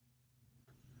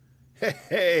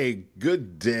Hey,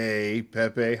 good day,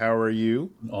 Pepe. How are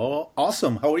you? Oh,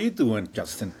 awesome. How are you doing,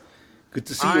 Justin? Good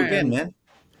to see you I again, am man.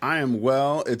 I am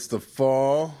well. It's the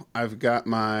fall. I've got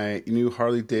my new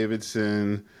Harley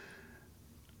Davidson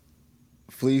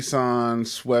fleece on,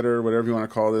 sweater, whatever you want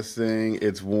to call this thing.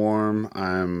 It's warm.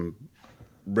 I'm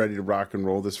ready to rock and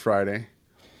roll this Friday.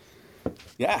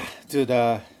 Yeah, dude,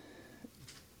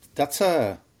 that's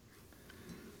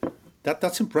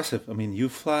that's impressive. I mean, you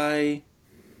fly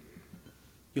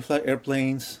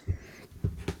airplanes,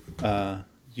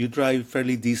 you drive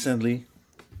fairly decently.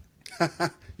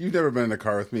 You've never been in a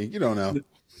car with me. You don't know.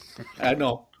 I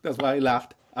know. That's why I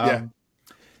laughed. Yeah.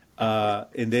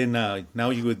 And then now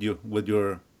you with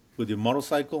your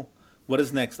motorcycle. What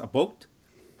is next? A boat?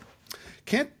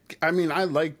 Can't I mean I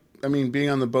mean being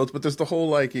on the boats, but there's the whole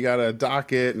like you got to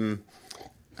dock it and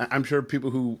I'm sure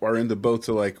people who are into boats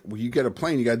are like, well, you get a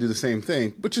plane, you got to do the same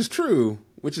thing, which is true.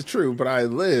 But I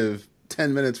live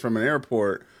 10 minutes from an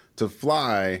airport to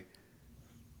fly.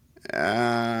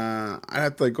 I'd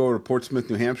have to like go to Portsmouth,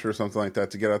 New Hampshire or something like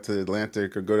that to get out to the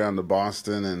Atlantic or go down to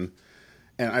Boston.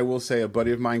 And I will say a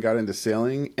buddy of mine got into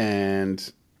sailing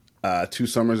and 2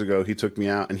 summers ago he took me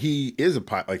out and he is a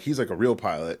pilot, like he's like a real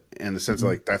pilot in the sense of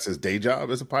Hmm. like that's his day job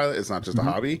as a pilot. It's not just a Hmm.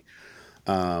 hobby.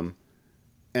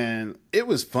 And it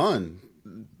was fun.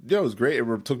 Yeah, it was great.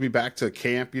 It took me back to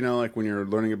camp, like when you're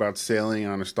learning about sailing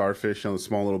on a starfish, the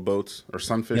small little boats or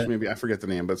sunfish, Yeah. maybe I forget the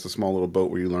name, but it's a small little boat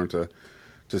where you learn to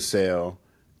sail.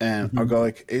 And I'll Hmm. go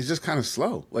like, it's just kind of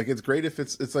slow. Like it's great if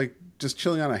it's like just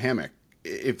chilling on a hammock.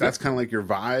 If Yeah. that's kind of like your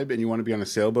vibe and you want to be on a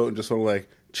sailboat and just sort of like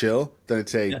chill, then I'd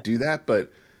say Yeah. do that.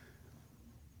 But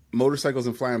motorcycles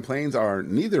and flying planes are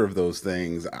neither of those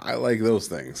things. I like those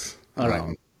things. All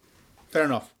right. Fair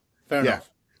enough. Fair Yeah. enough.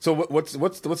 So what's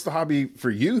the hobby for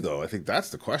you though? I think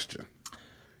that's the question.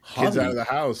 Kids out of Hobby. the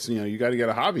house, you got to get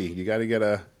a hobby. You got to get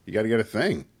a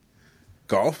thing.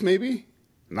 Golf maybe?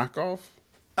 Not golf?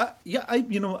 Yeah.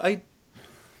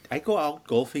 I go out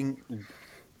golfing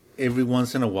every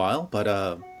once in a while, but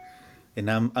and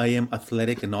I am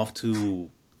athletic enough to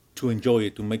enjoy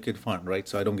it, to make it fun, right?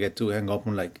 So I don't get too hung up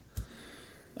on like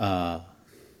the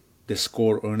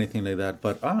score or anything like that.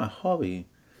 But hobby.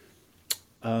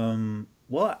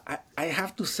 Well, I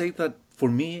have to say that for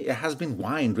me it has been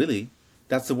wine. Really,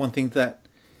 that's the one thing that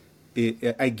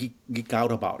I geek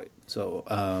out about it. So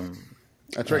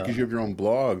That's right, because you have your own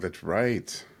blog. That's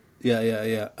right. yeah, yeah,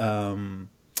 yeah.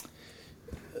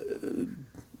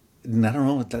 And I don't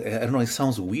know. I don't know. It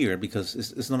sounds weird because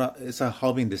it's not a it's a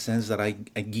hobby in the sense that I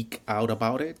geek out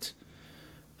about it.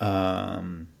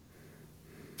 Um,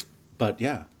 but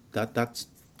yeah, that's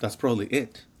probably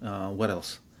it. What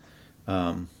else?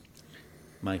 Um,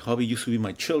 my hobby used to be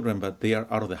my children, but they are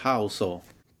out of the house, so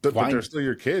But they're wine. still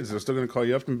your kids. They're still going to call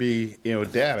you up and be,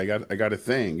 Dad, I got a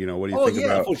thing. What do you Oh think yeah,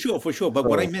 about? for sure, for sure. But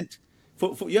what I So meant,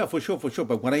 yeah, for sure, for sure.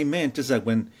 But what I meant is that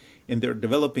when in their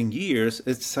developing years,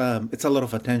 it's a lot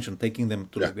of attention taking them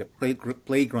to yeah, like the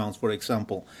playgrounds, for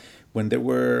example. When they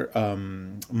were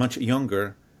much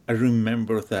younger, I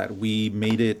remember that we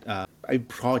made it a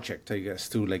project, I guess,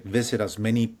 to like visit as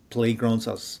many playgrounds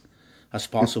as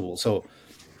possible. So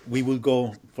we will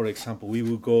go, for example, we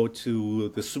will go to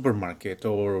the supermarket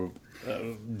or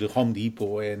the Home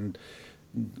Depot and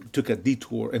took a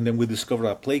detour, and then we discovered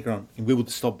a playground, and we would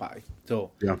stop by.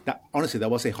 So yeah. that honestly, that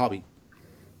was a hobby.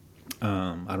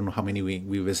 I don't know how many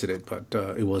we visited, but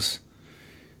it was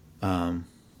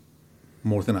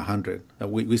more than 100.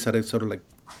 We started sort of like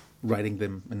writing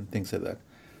them and things like that.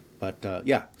 But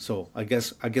yeah, so I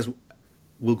guess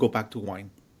we'll go back to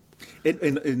wine.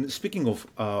 And speaking of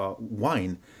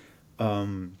wine,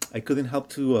 I couldn't help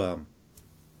to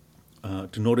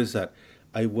notice that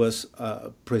I was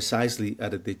precisely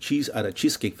at a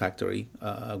cheesecake factory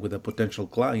with a potential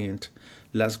client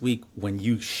last week when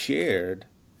you shared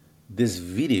this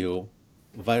viral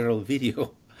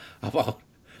video about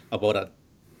a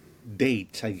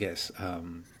date. I guess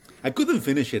I couldn't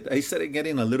finish it. I started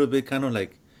getting a little bit kind of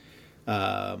like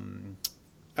I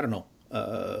don't know,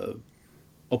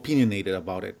 opinionated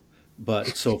about it.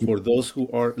 But so for those who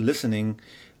are listening,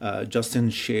 Justin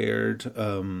shared.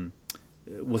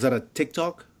 Was that a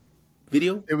TikTok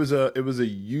video? It was a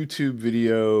YouTube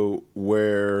video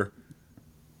where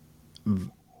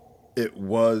it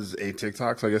was a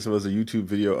TikTok. So I guess it was a YouTube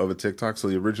video of a TikTok. So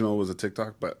the original was a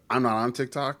TikTok, but I'm not on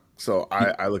TikTok, so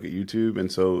I look at YouTube, and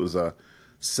so it was a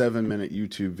 7-minute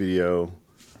YouTube video.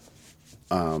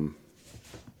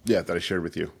 Yeah, that I shared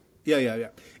with you. Yeah, yeah, yeah.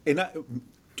 And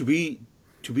to be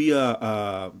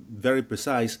very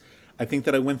precise, I think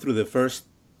that I went through the first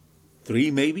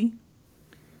three, maybe,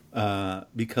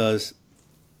 because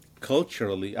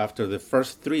culturally, after the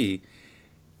first three,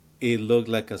 it looked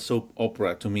like a soap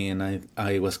opera to me, and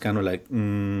I was kind of like,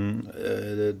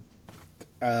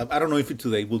 I don't know if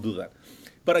today will do that,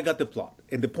 but I got the plot.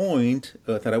 And the point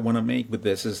that I want to make with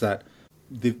this is that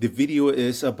the video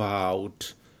is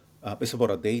about it's about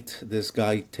a date. This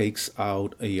guy takes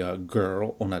out a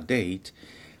girl on a date,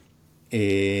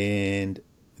 and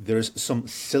there's some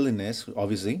silliness.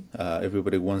 Obviously,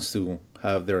 everybody wants to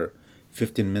have their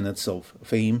 15 minutes of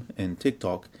fame in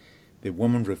TikTok. The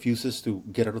woman refuses to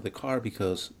get out of the car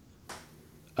because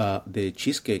the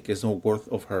cheesecake is not worth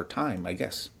of her time, I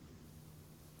guess.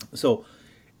 So,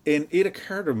 and it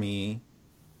occurred to me,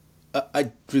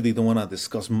 I really don't want to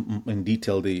discuss in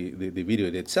detail the video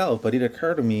itself, but it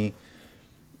occurred to me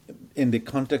in the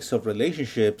context of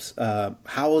relationships,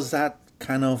 how is that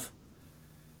kind of,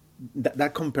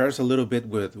 that compares a little bit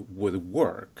with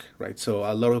work, right? So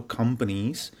a lot of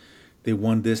companies, they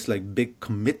want this like big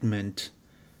commitment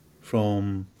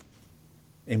from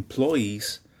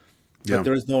employees, but Yeah.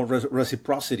 there is no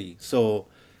reciprocity. So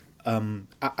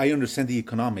I understand the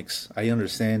economics. I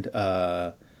understand,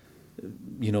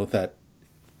 that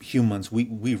humans,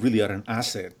 we really are an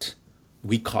asset.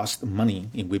 We cost money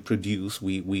and we produce,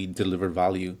 we deliver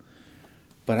value.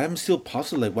 But I'm still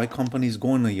puzzled like why companies go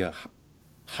on a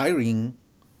hiring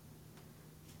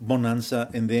bonanza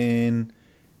and then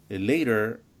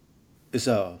later is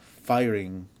a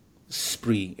firing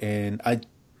spree. And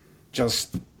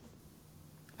just,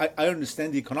 I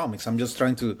understand the economics. I'm just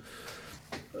trying to,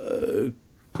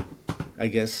 I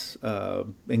guess,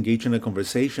 engage in a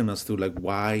conversation as to like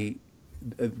why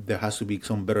there has to be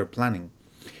some better planning.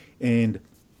 And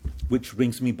which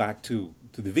brings me back to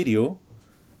the video,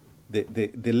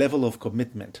 the level of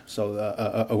commitment.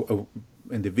 So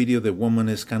in the video, the woman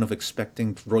is kind of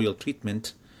expecting royal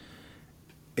treatment,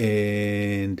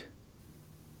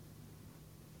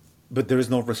 but there is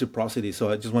no reciprocity. So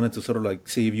I just wanted to sort of like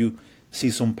see if you see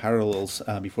some parallels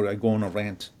before I go on a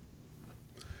rant.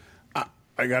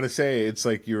 I gotta say, it's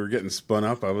like you were getting spun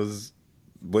up. I was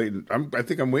waiting. I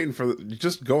think I'm waiting for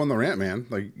just go on the rant, man.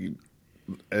 Like,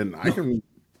 and I can.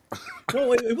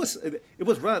 No, it was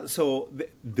right. So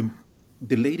the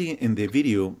lady in the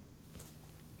video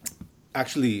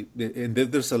actually, and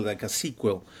there's like a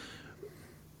sequel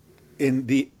in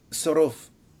the sort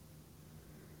of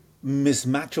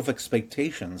mismatch of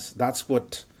expectations. That's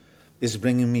what is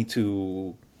bringing me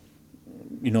to,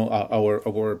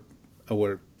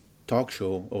 our talk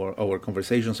show or our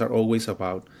conversations are always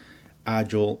about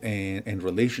agile and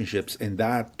relationships, and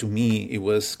that to me it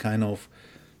was kind of,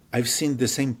 I've seen the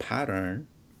same pattern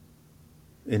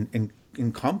in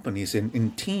companies,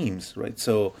 in teams, right?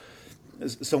 So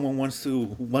someone wants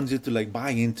you to like buy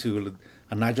into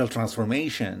an agile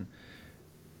transformation,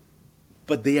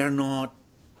 but they are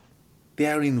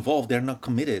involved, they're not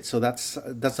committed. So that's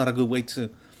not a good way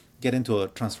to get into a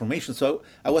transformation. So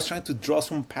I was trying to draw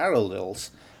some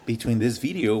parallels between this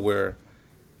video where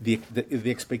the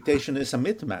expectation is a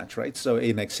mismatch, right? So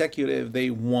an executive, they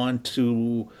want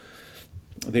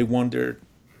their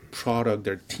product,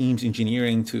 their team's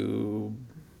engineering to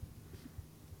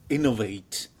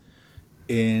innovate,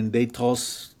 and they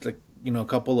toss like a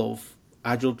couple of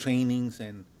agile trainings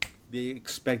and they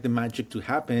expect the magic to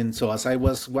happen. So as I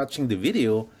was watching the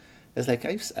video, it's like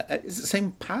it's the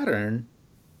same pattern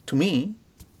to me,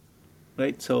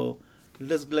 right? So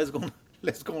let's go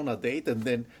let's go on a date and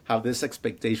then have this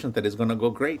expectation that it's going to go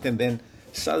great, and then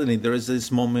suddenly there is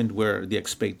this moment where the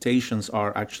expectations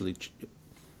are actually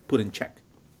put in check.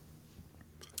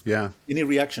 Yeah. Any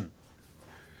reaction?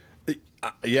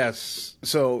 Yes.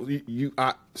 So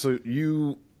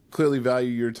you clearly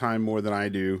value your time more than I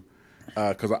do,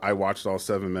 because I watched all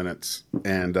 7 minutes,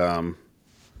 and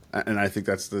I think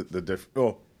that's the diff.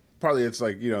 Oh, partly it's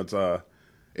like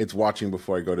it's watching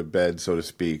before I go to bed, so to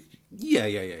speak.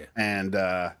 Yeah. And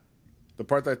the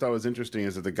part that I thought was interesting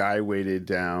is that the guy waited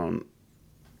down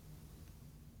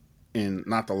in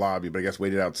not the lobby, but I guess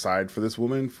waited outside for this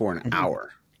woman for an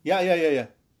hour. Yeah.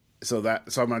 So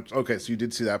I'm like, okay, so you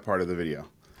did see that part of the video.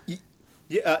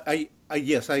 Yeah, I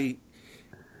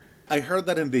heard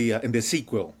that in the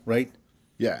sequel, right?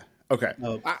 Yeah. Okay.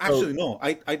 Actually, no,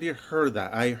 I did hear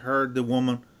that. I heard the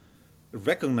woman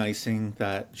recognizing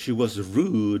that she was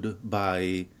rude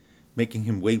by making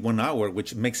him wait 1 hour,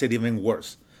 which makes it even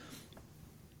worse.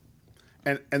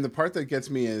 And the part that gets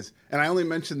me is, and I only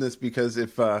mention this because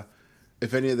if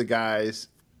any of the guys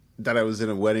that I was in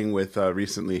a wedding with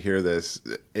recently hear this,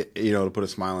 it'll put a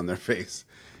smile on their face,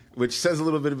 which says a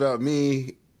little bit about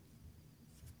me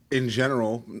in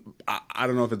general. I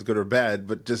don't know if it's good or bad,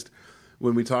 but just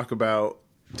when we talk about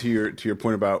to your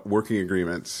point about working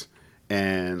agreements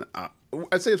And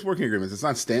I'd say it's working agreements. It's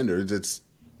not standards. It's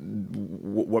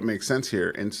what makes sense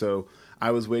here. And so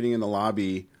I was waiting in the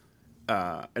lobby.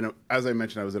 And as I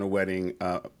mentioned, I was in a wedding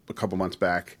a couple months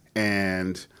back,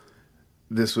 and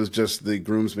this was just the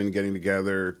groomsmen getting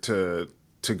together to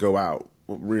go out,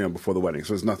 before the wedding.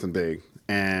 So it's nothing big.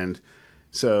 And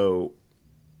so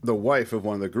the wife of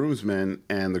one of the groomsmen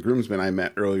and the groomsmen I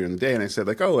met earlier in the day, and I said,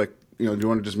 like, oh, like, do you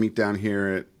want to just meet down here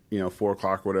at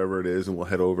 4:00, whatever it is, and we'll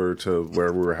head over to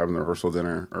where we were having the rehearsal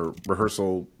dinner or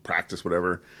rehearsal practice,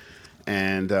 whatever.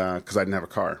 And because I didn't have a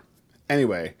car.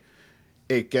 Anyway,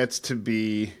 it gets to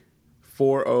be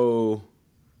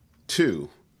 4:02,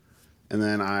 and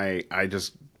then I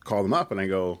just call them up and I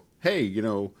go, hey,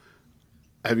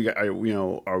 have you got,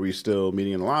 are we still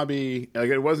meeting in the lobby? Like,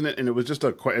 it wasn't, and it was just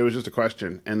a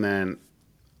question. And then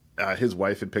his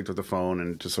wife had picked up the phone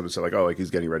and just sort of said, like, oh, like, he's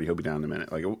getting ready, he'll be down in a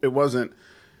minute. Like, it wasn't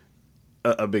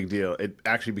a big deal. It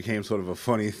actually became sort of a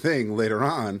funny thing later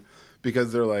on,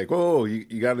 because they're like, whoa,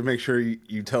 you got to make sure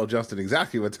you tell Justin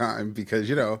exactly what time, because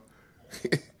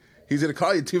he's going to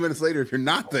call you 2 minutes later if you're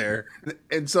not there.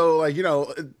 And so, like,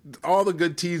 all the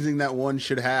good teasing that one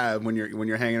should have when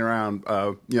you're hanging around,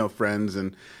 friends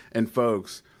and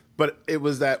folks. But it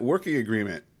was that working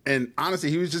agreement. And honestly,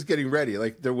 he was just getting ready.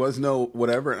 Like, there was no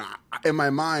whatever. And in my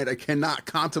mind, I cannot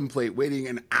contemplate waiting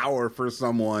an hour for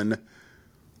someone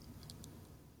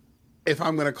if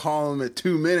I'm going to call him at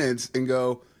 2 minutes and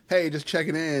go, hey, just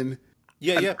checking in.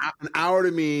 Yeah. An hour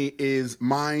to me is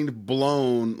mind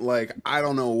blown. Like, I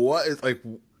don't know what is, like,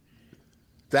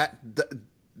 that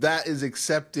is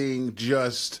accepting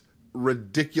just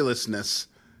ridiculousness.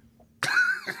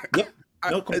 Yep.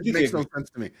 No, it makes no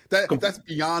sense to me. That's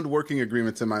beyond working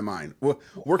agreements in my mind.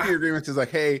 Working agreements is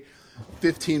like, hey,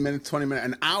 15 minutes, 20 minutes.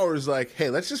 An hour is like, hey,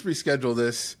 let's just reschedule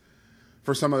this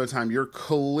for some other time. You're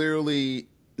clearly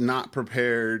not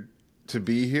prepared to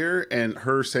be here. And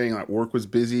her saying that work was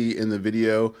busy in the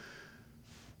video.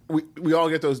 We all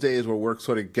get those days where work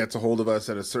sort of gets a hold of us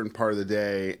at a certain part of the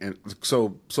day. And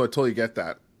so I totally get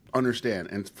that. Understand.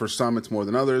 And for some, it's more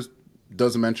than others.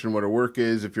 Doesn't mention what her work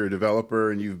is. If you're a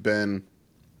developer and you've been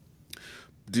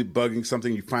debugging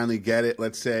something, you finally get it,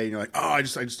 let's say, and you're like, oh, I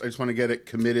just want to get it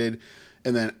committed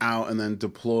and then out and then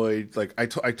deployed. Like, I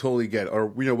totally get it. Or,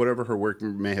 whatever her work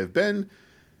may have been.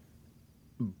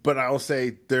 But I'll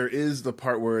say there is the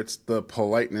part where it's the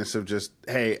politeness of just,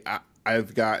 hey,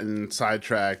 I've gotten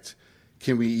sidetracked.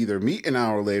 Can we either meet an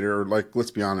hour later or, like,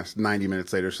 let's be honest, 90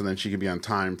 minutes later, so then she can be on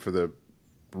time for the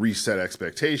reset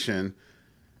expectation,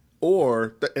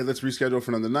 or let's reschedule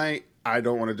for another night. I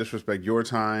don't want to disrespect your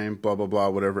time, blah, blah, blah,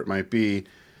 whatever it might be.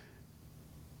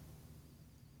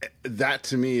 That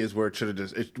to me is where it should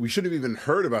have we should have even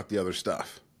heard about the other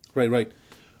stuff. Right.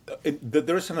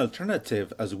 There's an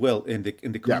alternative as well in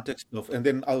the context of, and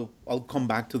then I'll come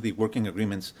back to the working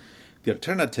agreements. The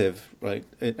alternative, right?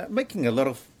 Making a lot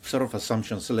of sort of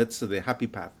assumptions. So let's say the happy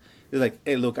path. It's like,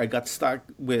 hey, look, I got stuck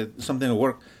with something at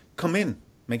work. Come in,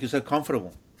 make yourself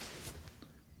comfortable.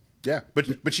 Yeah,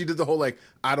 but she did the whole, like,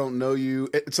 I don't know you.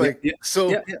 It's like,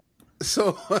 so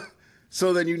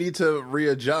then you need to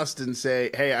readjust and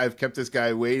say, hey, I've kept this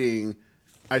guy waiting.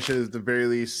 I should at the very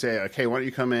least say, like, hey, why don't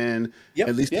you come in? Yep,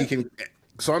 at least he can.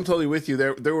 So I'm totally with you.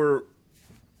 There were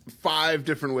 5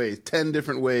 different ways, 10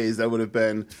 different ways that would have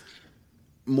been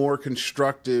more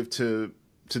constructive to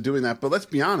doing that. But let's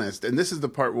be honest, and this is the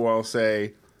part where I'll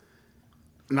say,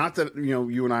 not that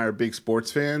you and I are big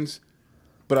sports fans,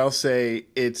 but I'll say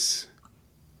it's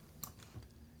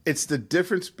the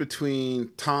difference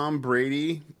between Tom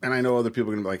Brady, and I know other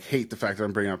people are going to like hate the fact that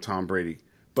I'm bringing up Tom Brady,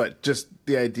 but just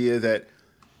the idea that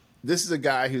this is a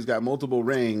guy who's got multiple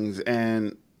rings,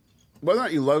 and whether or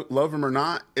not you love him or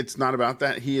not, it's not about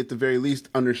that. He at the very least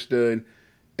understood,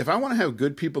 if I want to have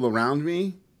good people around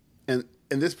me, and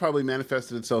this probably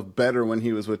manifested itself better when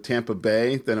he was with Tampa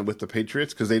Bay than with the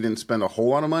Patriots, because they didn't spend a whole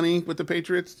lot of money with the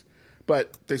Patriots,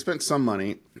 but they spent some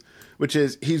money, which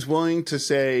is he's willing to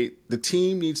say the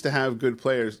team needs to have good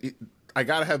players. I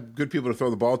got to have good people to throw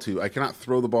the ball to. I cannot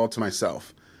throw the ball to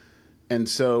myself. And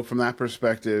so from that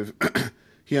perspective,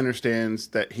 he understands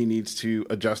that he needs to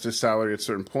adjust his salary at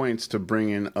certain points to bring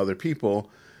in other people.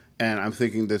 And I'm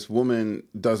thinking this woman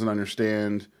doesn't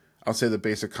understand, I'll say, the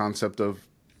basic concept of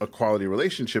a quality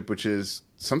relationship, which is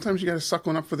sometimes you got to suck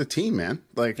one up for the team, man.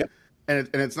 Like, yep. and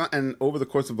it's not, and over the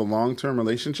course of a long-term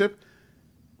relationship,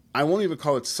 I won't even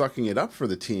call it sucking it up for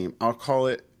the team. I'll call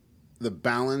it the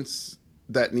balance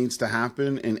that needs to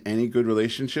happen in any good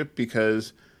relationship,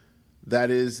 because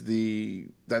that's the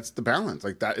balance.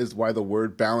 Like, that is why the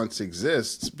word balance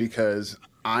exists, because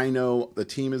I know the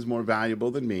team is more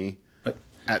valuable than me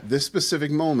at this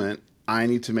specific moment, I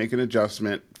need to make an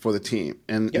adjustment for the team,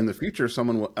 and in Yep. the future,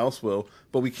 else will.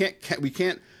 But we can't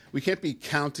be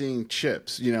counting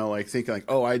chips. Like thinking like,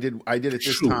 oh, I did it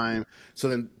this True. time, so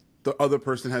then the other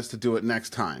person has to do it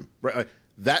next time, right? Like,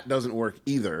 that doesn't work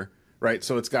either, right?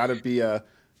 So it's got to be a Yep.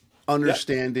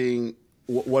 understanding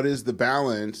what is the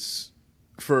balance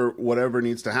for whatever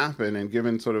needs to happen, and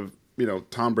given sort of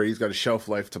Tom Brady's got a shelf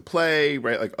life to play,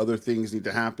 right? Like other things need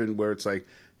to happen where it's like,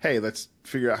 hey, let's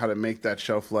figure out how to make that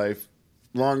shelf life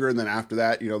longer, and then after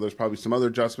that, there's probably some other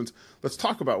adjustments. Let's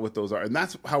talk about what those are, and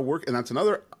that's and that's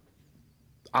another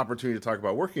opportunity to talk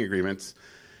about working agreements.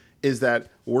 Is that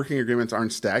working agreements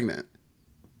aren't stagnant,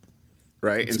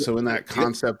 right? And so in that Yep.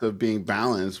 concept of being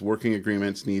balanced, working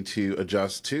agreements need to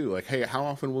adjust too. Like, hey, how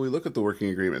often will we look at the working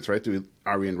agreements, right?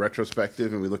 Are we in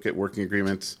retrospective and we look at working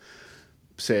agreements,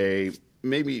 say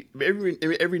maybe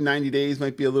every 90 days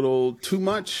might be a little too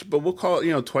much, but we'll call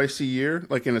it, twice a year,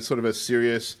 like in a sort of a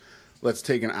serious, let's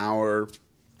take an hour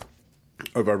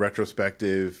of our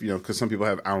retrospective, because some people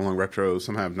have hour-long retros,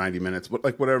 some have 90 minutes, but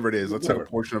like whatever it is, let's have a Whatever.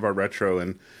 portion of our retro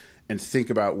and think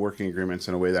about working agreements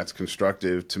in a way that's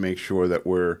constructive to make sure that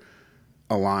we're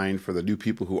aligned for the new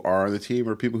people who are on the team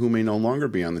or people who may no longer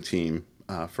be on the team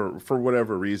for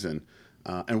whatever reason.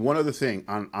 And one other thing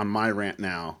on my rant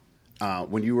now,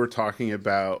 when you were talking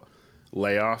about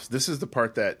layoffs, this is the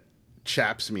part that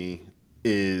chaps me,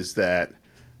 is that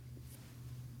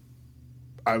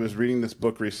I was reading this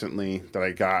book recently that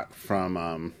I got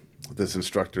from this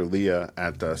instructor, Leah,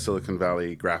 at Silicon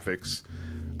Valley Graphics.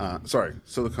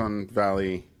 Silicon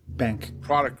Valley Bank.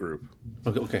 Product Group.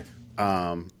 Okay.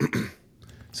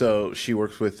 So she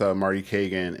works with Marty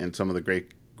Kagan and some of the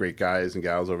great guys and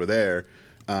gals over there.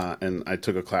 And I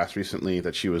took a class recently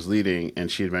that she was leading, and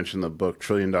she had mentioned the book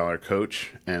Trillion Dollar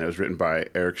Coach, and it was written by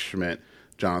Eric Schmidt,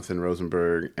 Jonathan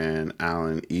Rosenberg, and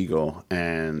Alan Eagle.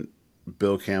 And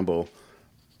Bill Campbell,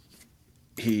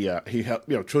 he helped,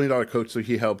 Trillion Dollar Coach, so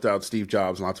he helped out Steve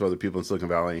Jobs and lots of other people in Silicon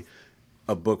Valley.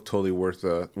 A book totally worth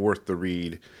the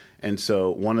read. And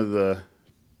so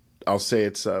I'll say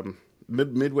it's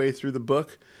midway through the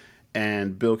book,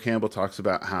 and Bill Campbell talks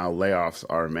about how layoffs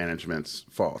are management's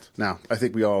fault. Now, I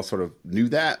think we all sort of knew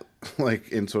that, like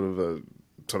in sort of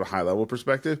a high level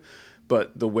perspective,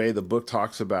 but the way the book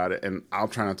talks about it, and I'll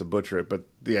try not to butcher it, but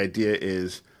the idea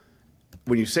is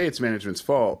when you say it's management's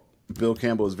fault, Bill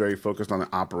Campbell is very focused on the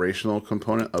operational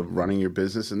component of running your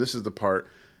business, and this is the part,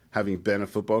 having been a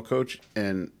football coach,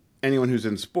 and anyone who's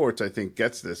in sports, I think,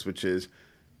 gets this, which is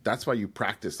that's why you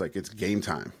practice like it's game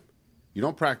time. You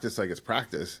don't practice like it's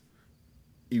practice.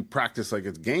 You practice like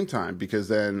it's game time, because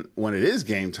then when it is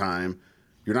game time,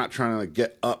 you're not trying to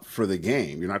get up for the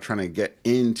game. You're not trying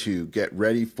to get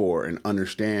ready for and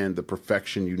understand the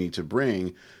perfection you need to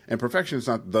bring. And perfection is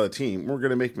not the team. We're going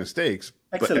to make mistakes.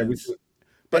 Excellence.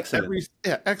 Excellent.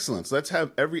 Excellence. Let's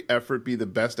have every effort be the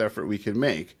best effort we can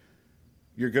make.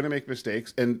 You're going to make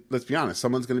mistakes. And let's be honest,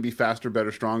 someone's going to be faster,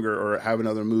 better, stronger, or have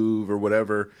another move or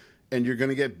whatever, and you're going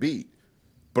to get beat.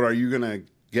 But are you going to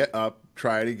get up,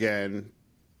 try it again,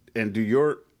 and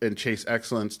chase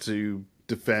excellence to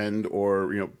defend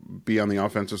or be on the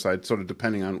offensive side, sort of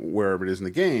depending on wherever it is in the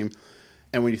game?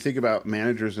 And when you think about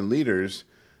managers and leaders,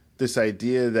 this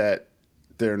idea that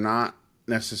they're not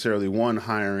necessarily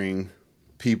hiring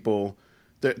people,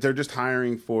 they're just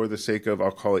hiring for the sake of,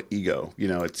 I'll call it ego.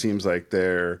 It seems like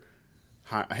they're,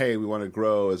 hey, we want to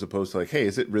grow, as opposed to like, hey,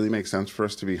 does it really make sense for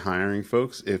us to be hiring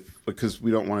folks because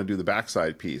we don't want to do the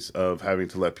backside piece of having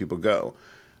to let people go.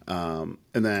 And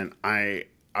then I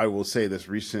will say this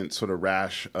recent sort of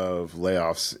rash of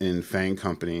layoffs in FANG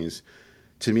companies,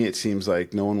 to me, it seems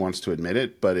like no one wants to admit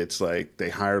it, but it's like they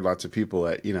hired lots of people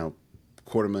at,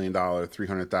 $250,000,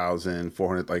 300,000,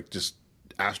 400, like just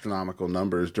astronomical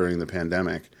numbers during the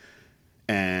pandemic.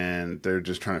 And they're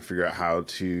just trying to figure out how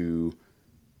to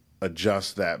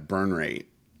adjust that burn rate.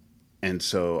 And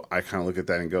so I kind of look at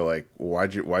that and go like,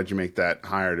 why'd you make that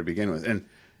hire to begin with?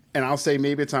 And I'll say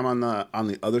maybe I'm on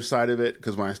the other side of it,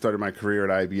 because when I started my career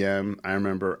at IBM, I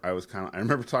remember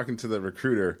talking to the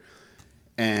recruiter,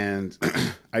 and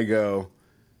I go,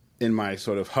 in my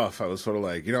sort of huff, I was sort of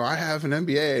like, I have an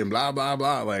MBA and blah blah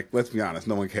blah. Like, let's be honest,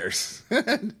 no one cares,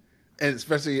 and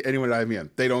especially anyone at IBM,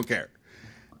 they don't care.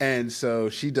 And so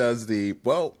she does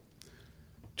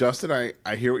Justin,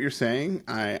 I hear what you're saying.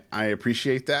 I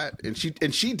appreciate that. And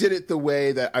she did it the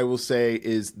way that I will say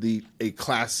is a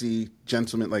classy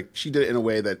gentleman. Like, she did it in a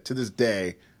way that to this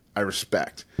day I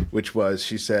respect, which was,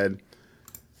 she said,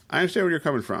 I understand where you're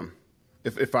coming from.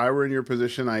 If I were in your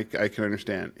position, I can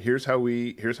understand. Here's how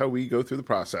we go through the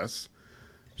process.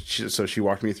 So she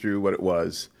walked me through what it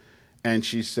was. And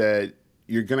she said,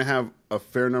 you're going to have a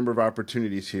fair number of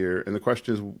opportunities here, and the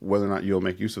question is whether or not you'll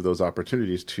make use of those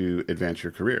opportunities to advance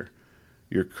your career.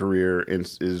 Your career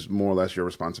is more or less your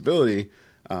responsibility,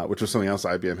 which was something else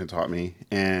IBM had taught me.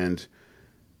 And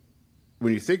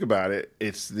when you think about it,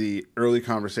 it's the early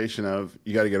conversation of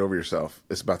you got to get over yourself.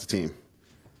 It's about the team.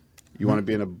 You want to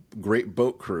be in a great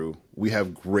boat crew. We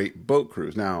have great boat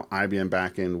crews. Now, IBM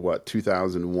back in,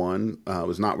 2001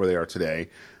 was not where they are today.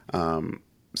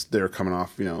 They're coming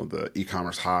off, the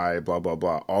e-commerce high, blah, blah,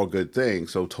 blah, all good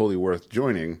things. So totally worth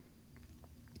joining.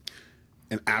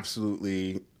 And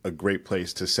absolutely a great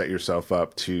place to set yourself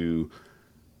up to,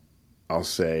 I'll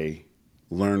say,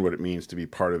 learn what it means to be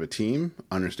part of a team,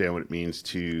 understand what it means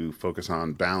to focus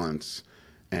on balance,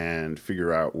 and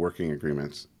figure out working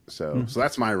agreements. So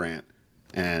that's my rant.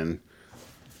 And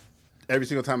every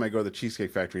single time I go to the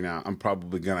Cheesecake Factory now, I'm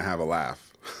probably going to have a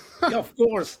laugh. Yeah, of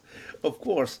course.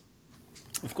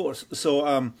 So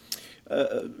at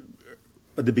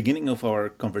the beginning of our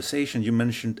conversation, you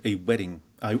mentioned a wedding.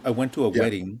 I went to a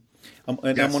wedding, and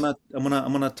Yes. I'm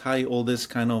gonna tie all this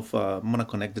kind of. I'm gonna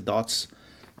connect the dots,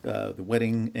 the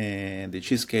wedding and the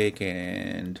cheesecake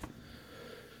and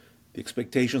the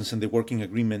expectations and the working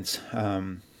agreements,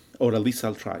 or at least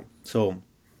I'll try. So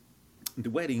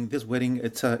this wedding,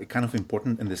 it's kind of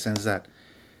important in the sense that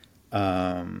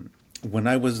when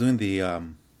I was doing the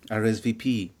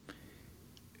RSVP,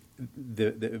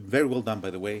 the very well done,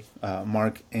 by the way,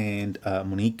 Mark and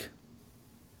Monique.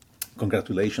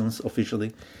 Congratulations,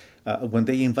 officially. When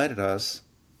they invited us,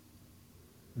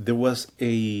 there was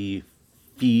a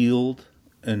field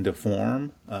in the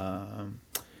form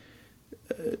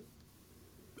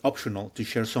optional to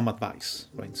share some advice,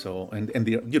 right? So, and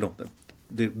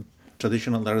the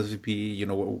traditional RSVP,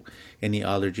 any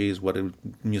allergies, what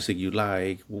music you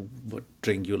like, what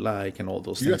drink you like, and all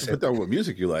those You have things. to put down what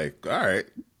music you like. All right.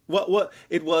 What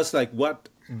it was like? What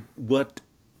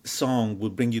song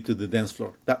would bring you to the dance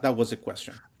floor? That was the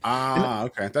question.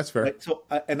 Okay. That's fair. Right. So,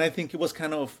 and I think it was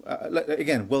kind of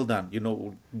again, well done.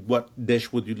 What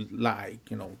dish would you like?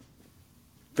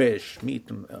 Fish, meat,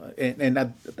 and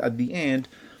at the end,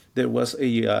 there was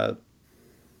a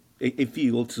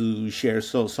field to share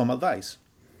some advice.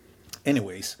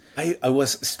 Anyways, I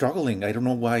was struggling. I don't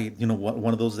know why.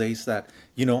 One of those days that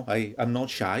I'm not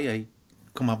shy. I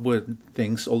come up with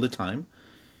things all the time.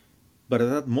 But at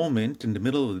that moment, in the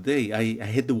middle of the day, I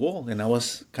hit the wall, and I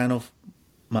was kind of.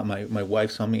 My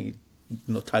wife saw me,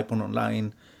 typing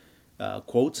online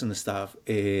quotes and stuff,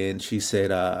 and she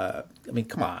said,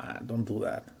 come on, don't do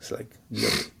that. It's like,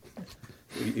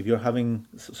 if you're having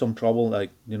some trouble,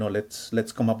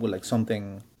 let's come up with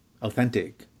something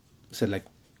authentic. I said,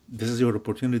 this is your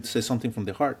opportunity to say something from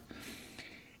the heart.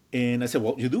 And I said,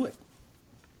 well, you do it.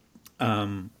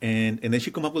 And then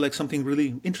she come up with something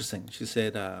really interesting. She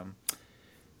said,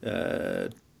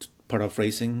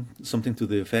 paraphrasing something to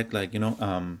the effect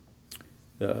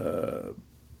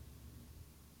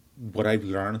what I've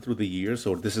learned through the years,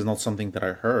 or this is not something that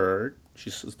I heard.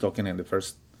 She's talking in the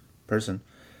first person,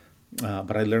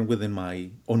 but I learned within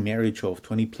my own marriage of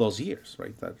 20 plus years,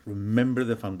 right? That remember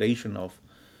the foundation of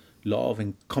love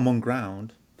and common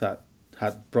ground that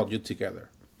had brought you together.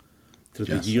 Through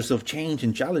Yes. the years of change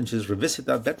and challenges, revisit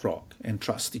that bedrock and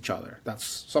trust each other. That's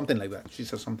something like that. She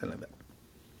says something like that.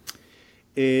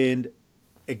 And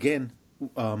again,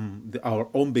 our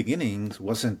own beginnings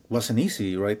wasn't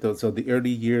easy, right? So the early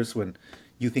years when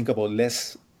you think about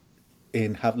less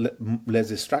and have less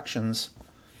distractions,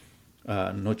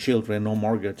 no children, no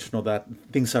mortgage, no that,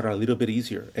 things are a little bit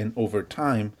easier. And over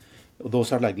time,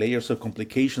 those are layers of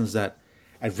complications that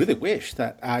I really wish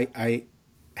that I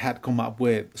had come up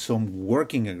with some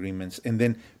working agreements. And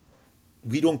then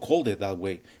we don't call it that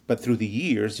way, but through the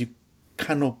years, you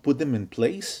kind of put them in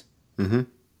place. Mm-hmm.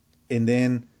 And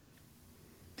then,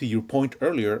 to your point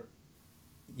earlier,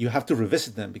 you have to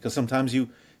revisit them because sometimes you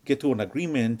get to an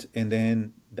agreement and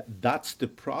then that's the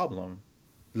problem.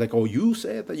 You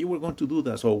said that you were going to do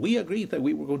that, so we agreed that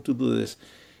we were going to do this.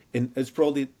 And it's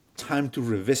probably time to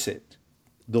revisit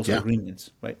those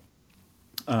agreements, right?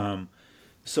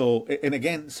 So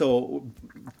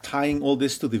tying all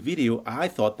this to the video, I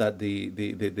thought that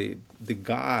the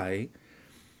guy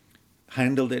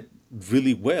handled it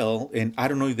really well, and I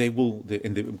don't know if they will.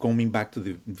 Going back to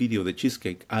the video, the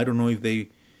cheesecake, I don't know if they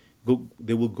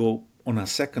will go on a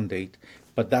second date,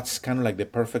 but that's kind of the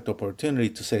perfect opportunity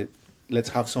to say, let's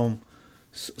have some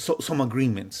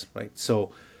agreements, right?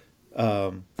 So,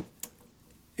 and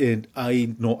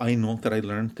I know that I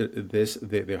learned this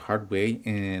the hard way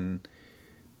in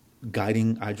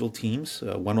guiding agile teams.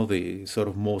 One of the sort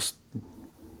of most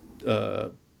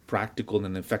practical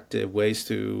and effective ways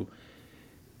to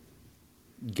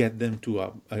get them to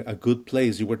a good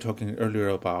place. You were talking earlier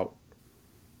about,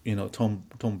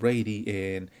 Tom Brady,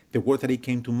 and the word that he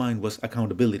came to mind was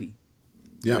accountability,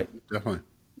 Yeah, right? definitely.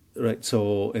 Right.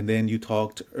 So, and then you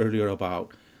talked earlier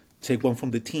about take one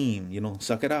from the team,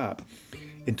 suck it up.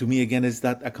 And to me, again, is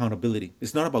that accountability.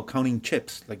 It's not about counting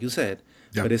chips, like you said,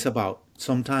 Yeah. but it's about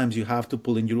sometimes you have to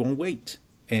pull in your own weight.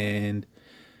 And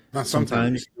Not sometimes.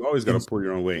 sometimes, You always got to in, pull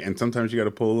your own weight, and sometimes you got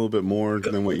to pull a little bit more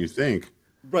than what you think.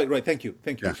 right, right. Thank you.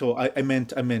 Thank you. Yeah. So I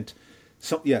meant,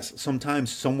 so yes,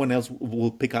 sometimes someone else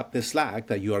will pick up the slack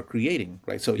that you are creating,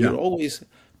 right? So Yeah. you're always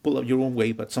pull up your own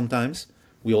weight, but sometimes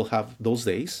we all have those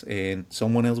days and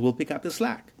someone else will pick up the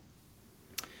slack.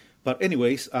 But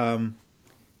anyways,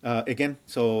 again,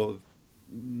 so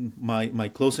my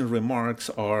closing remarks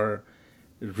are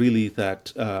really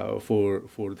that for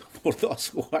those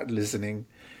who are listening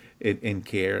and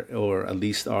care, or at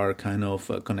least are kind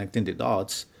of connecting the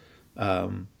dots,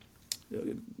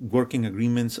 working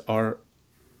agreements are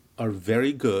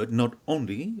very good, not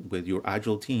only with your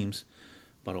agile teams,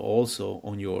 but also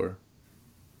on your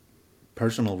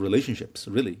personal relationships.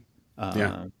 Really,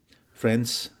 Yeah.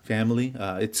 friends, family.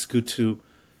 It's good to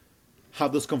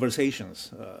have those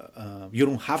conversations. You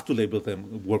don't have to label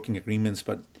them working agreements,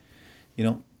 but you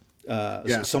know,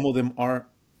 Yeah. some of them are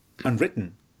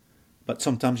unwritten. But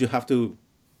sometimes you have to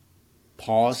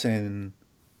pause and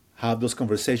have those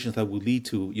conversations that will lead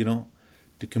to,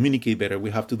 to communicate better. We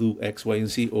have to do X, Y, and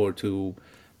Z, or to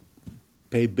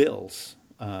pay bills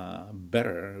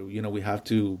better. We have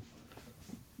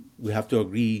to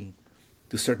agree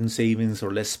to certain savings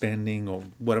or less spending or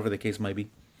whatever the case might be.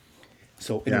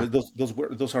 So Yeah. anyway,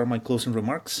 those are my closing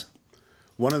remarks.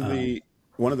 One of the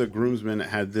one of the groomsmen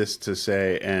had this to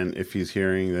say, and if he's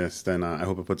hearing this, then I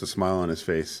hope it puts a smile on his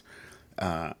face,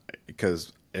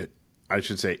 because I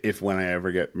should say, if when I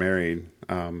ever get married,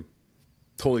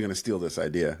 totally going to steal this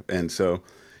idea. And so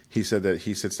he said that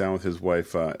he sits down with his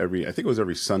wife I think it was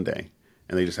every Sunday,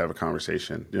 and they just have a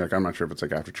conversation. Like, I'm not sure if it's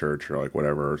like after church or like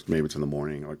whatever, or maybe it's in the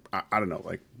morning. Like, I don't know,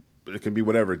 like it could be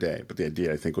whatever day. But the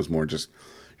idea, I think, was more just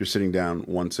you're sitting down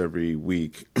once every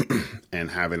week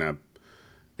and having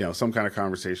some kind of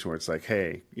conversation where it's like,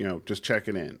 hey, just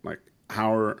checking in. Like,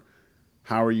 how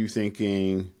are you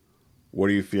thinking?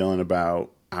 What are you feeling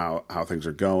about how things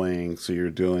are going? So you're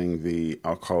doing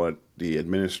I'll call it the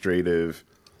administrative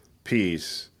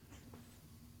piece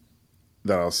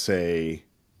that I'll say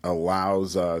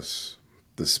allows us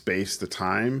the space, the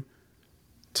time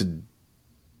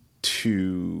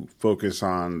to focus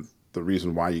on the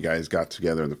reason why you guys got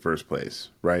together in the first place,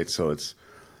 right? So it's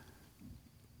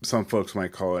some folks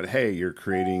might call it, hey, you're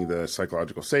creating the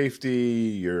psychological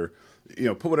safety,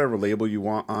 put whatever label you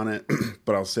want on it.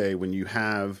 But I'll say when you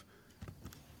have,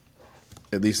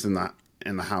 at least in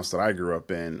the house that I grew up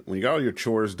in, when you got all your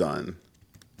chores done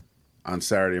on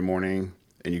Saturday morning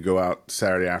and you go out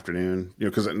Saturday afternoon,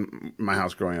 because in my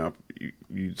house growing up,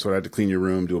 you sort of had to clean your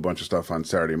room, do a bunch of stuff on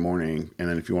Saturday morning. And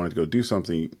then if you wanted to go do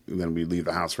something, then we'd leave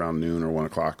the house around noon or 1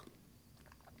 o'clock,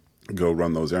 go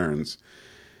run those errands.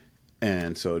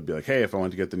 And so it'd be like, hey, if I wanted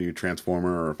to get the new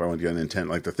Transformer, or if I wanted to get an Nintendo,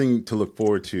 like the thing to look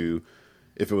forward to,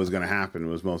 if it was going to happen,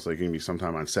 was most likely going to be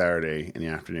sometime on Saturday in the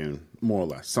afternoon, more or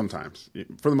less, sometimes,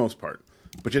 for the most part.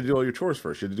 But you had to do all your chores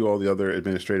first. You had to do all the other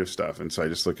administrative stuff. And so I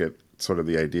just look at sort of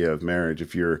the idea of marriage.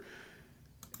 If you're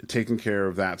taking care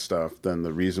of that stuff, then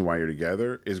the reason why you're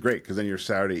together is great, because then your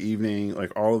Saturday evening,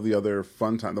 like all of the other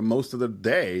fun time, the most of the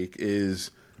day is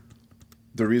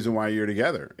the reason why you're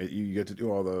together. You get to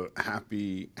do all the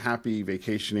happy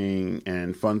vacationing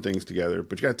and fun things together,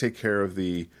 but you got to take care of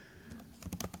you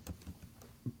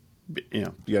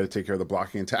got to take care of the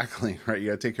blocking and tackling, right? You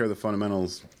got to take care of the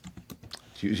fundamentals,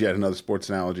 to use yet another sports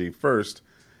analogy, first.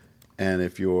 And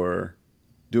if you're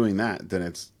doing that,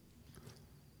 then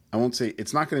I won't say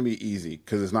it's not going to be easy,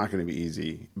 because it's not going to be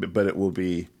easy, but it will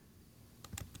be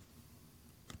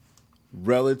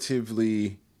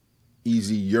relatively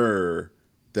easier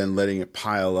than letting it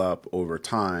pile up over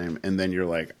time. And then you're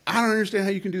like, I don't understand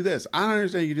how you can do this. I don't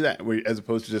understand how you can do that. As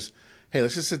opposed to just, hey,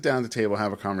 let's just sit down at the table,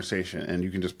 have a conversation, and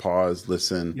you can just pause,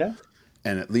 listen. Yeah.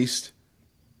 And at least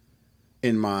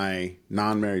in my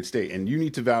non-married state, and you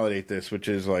need to validate this, which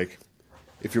is like,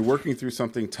 if you're working through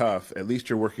something tough, at least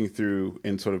you're working through,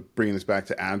 and sort of bringing this back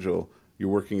to Agile, you're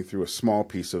working through a small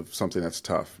piece of something that's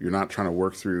tough. You're not trying to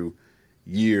work through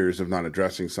years of not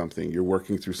addressing something. You're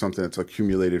working through something that's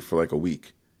accumulated for like a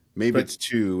week. Maybe Right. it's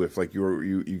two if like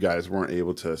you guys weren't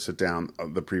able to sit down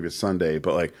the previous Sunday,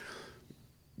 but like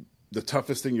the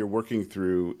toughest thing you're working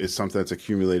through is something that's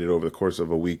accumulated over the course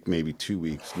of a week, maybe 2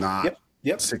 weeks, not Yep.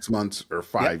 Yep. 6 months or Yep.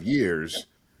 5 years.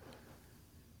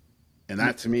 And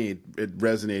that to me, it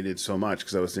resonated so much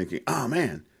because I was thinking, oh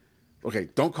man, okay,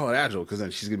 don't call it agile because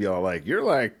then she's gonna be all like, you're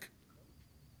like,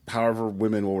 however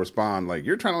women will respond, like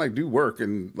you're trying to like do work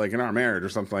and like in our marriage or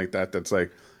something like that. That's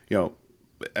like,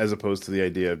 as opposed to the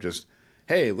idea of just,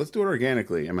 hey, let's do it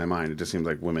organically. In my mind, it just seems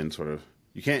like women sort of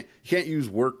you can't use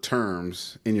work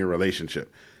terms in your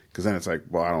relationship because then it's like,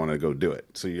 well, I don't want to go do it.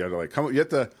 So you got to like you have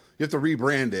to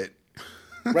rebrand it,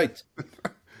 right?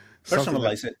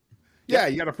 Personalize it. Yeah,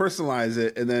 you got to personalize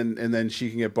it, and then she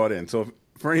can get bought in. So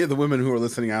for any of the women who are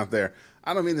listening out there,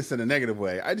 I don't mean this in a negative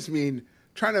way. I just mean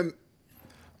trying to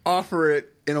offer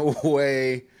it in a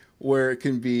way where it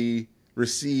can be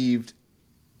received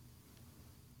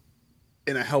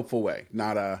in a helpful way,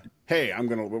 not a hey,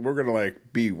 we're gonna like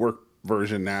be work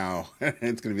version now, and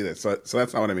it's gonna be this. So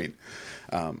that's not what I mean.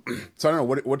 So I don't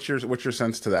know what's your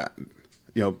sense to that.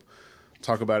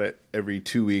 Talk about it every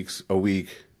 2 weeks, a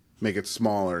week. Make it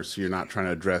smaller so you're not trying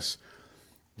to address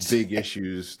big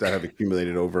issues that have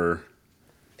accumulated over.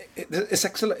 It's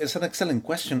excellent. It's an excellent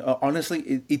question.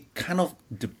 Honestly, it kind of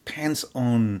depends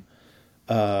on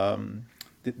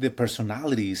the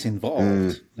personalities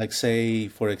involved. Like, say,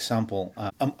 for example,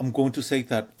 I'm going to say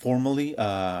that formally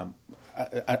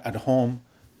at home,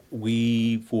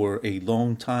 we for a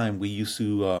long time we used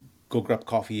to go grab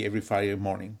coffee every Friday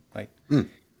morning, right?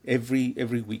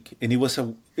 Every week, and it was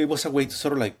a way to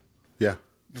sort of like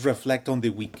reflect on the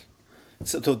week.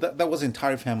 So that was the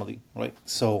entire family, right?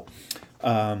 So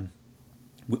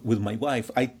with my wife,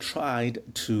 I tried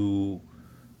to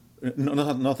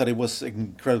not that it was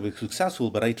incredibly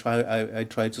successful, but I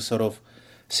tried to sort of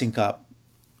sync up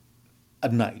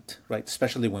at night, right?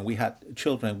 Especially when we had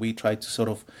children, we tried to sort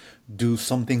of do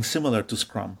something similar to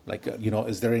Scrum. Like,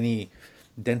 is there any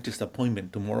dentist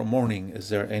appointment tomorrow morning? Is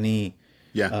there any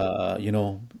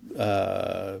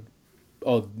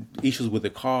issues with the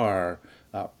car,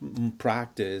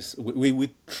 practice?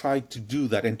 We try to do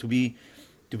that and to be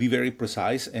very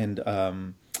precise. And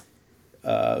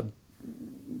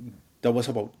that was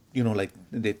about like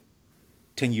the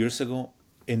 10 years ago,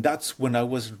 and that's when I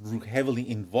was heavily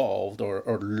involved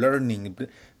or learning,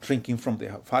 drinking from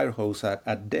the fire hose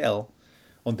at Dell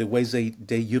on the ways they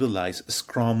utilize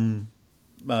Scrum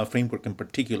framework in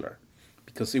particular,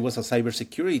 because it was a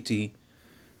cybersecurity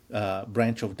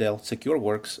branch of Dell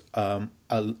SecureWorks. A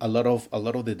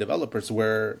lot of the developers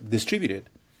were distributed.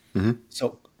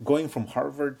 So going from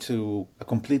Harvard to a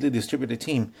completely distributed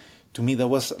team, to me that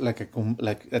was like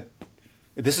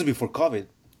this is before COVID.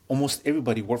 Almost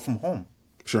everybody worked from home.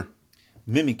 Sure.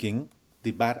 Mimicking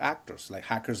the bad actors. Like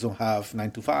hackers don't have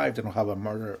 9 to 5. They don't have a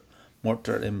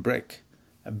mortar and brick,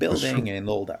 a building and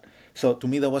all that. So to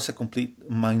me that was a complete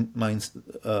mind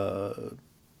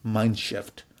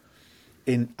shift.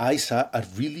 And I saw a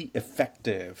really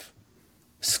effective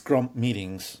Scrum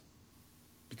meetings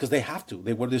because they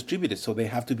were distributed, so they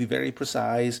have to be very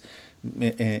precise,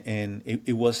 and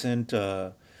it wasn't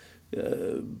like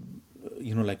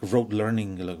rote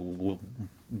learning, like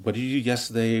what did you do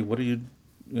yesterday, what are you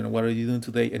doing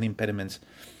today, and impediments.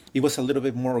 It was a little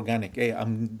bit more organic. Hey,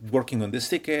 I'm working on this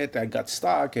ticket, I got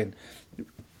stuck, and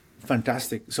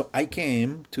fantastic. So I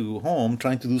came to home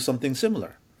trying to do something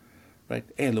similar. Right.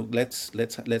 Hey, look, let's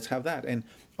have that. And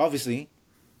obviously,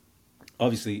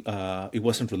 it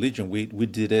wasn't religion. We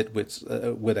did it with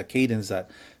a cadence that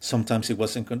sometimes it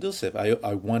wasn't conducive.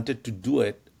 I wanted to do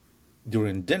it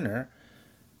during dinner,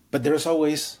 but there's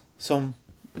always something,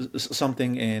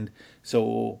 and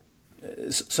so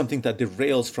something that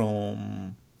derails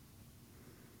from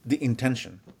the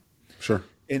intention. Sure.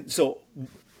 And so,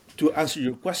 to answer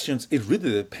your questions, it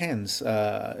really depends.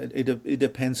 It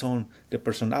depends on the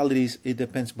personalities. It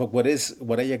depends. But what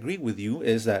I agree with you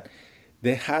is that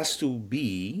there has to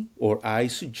be, or I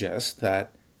suggest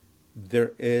that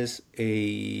there is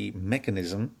a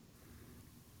mechanism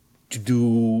to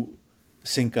do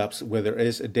sync ups, whether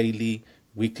it's a daily,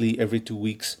 weekly, every 2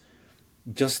 weeks,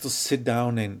 just to sit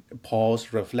down and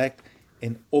pause, reflect,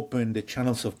 and open the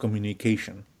channels of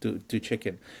communication to check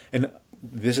in. And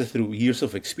this is through years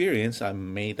of experience. I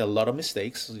made a lot of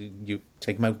mistakes. You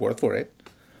take my word for it.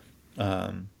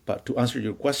 But to answer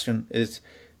your question, is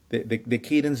the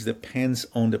cadence depends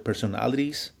on the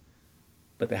personalities,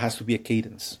 but there has to be a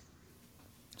cadence.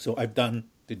 So I've done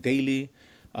the daily,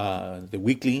 the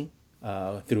weekly,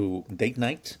 through date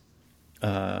night,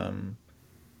 and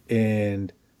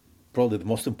probably the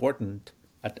most important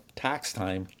at tax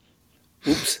time.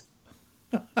 Oops.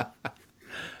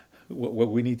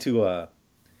 What we need to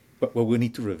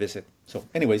revisit. So,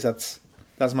 anyways, that's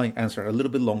my answer. A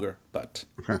little bit longer, but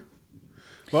okay.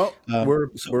 Well, we're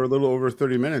a little over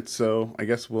 30 minutes, so I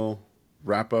guess we'll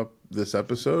wrap up this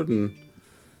episode. And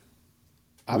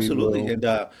We Absolutely. will.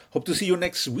 And hope to see you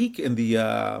next week in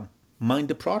the Mind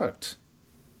the Product.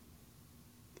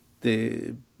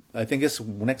 I think it's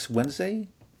next Wednesday.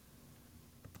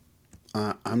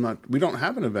 I'm not. We don't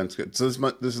have an event scheduled. So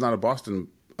this is not a Boston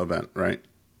event, right?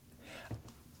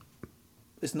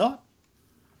 It's not?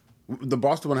 The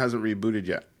Boston one hasn't rebooted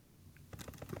yet.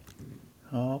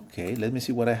 Okay, let me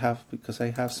see what I have, because I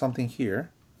have something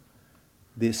here.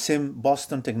 The SIM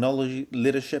Boston Technology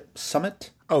Leadership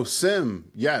Summit. Oh,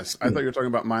 Sim. Yes, I thought you were talking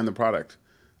about Mind the Product.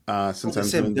 Since The I'm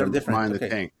SIM, doing they're the different. Mind the Okay.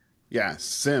 Tank. Yeah,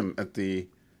 Sim at the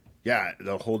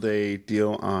whole day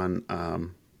deal on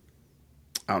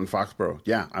out in Foxborough.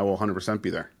 Yeah, I will 100% be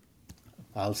there.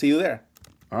 I'll see you there.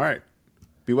 All right.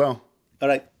 Be well. All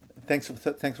right. Thanks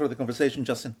for the conversation,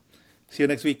 Justin. See you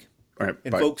next week. All right.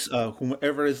 And Bye. folks,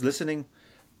 whomever is listening,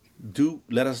 do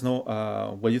let us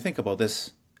know what you think about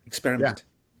this Yeah. experiment.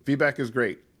 Feedback is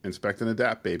great. Inspect and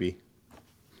adapt, baby.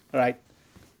 All right.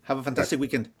 Have a fantastic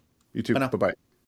weekend. You too. Bye now. Bye bye.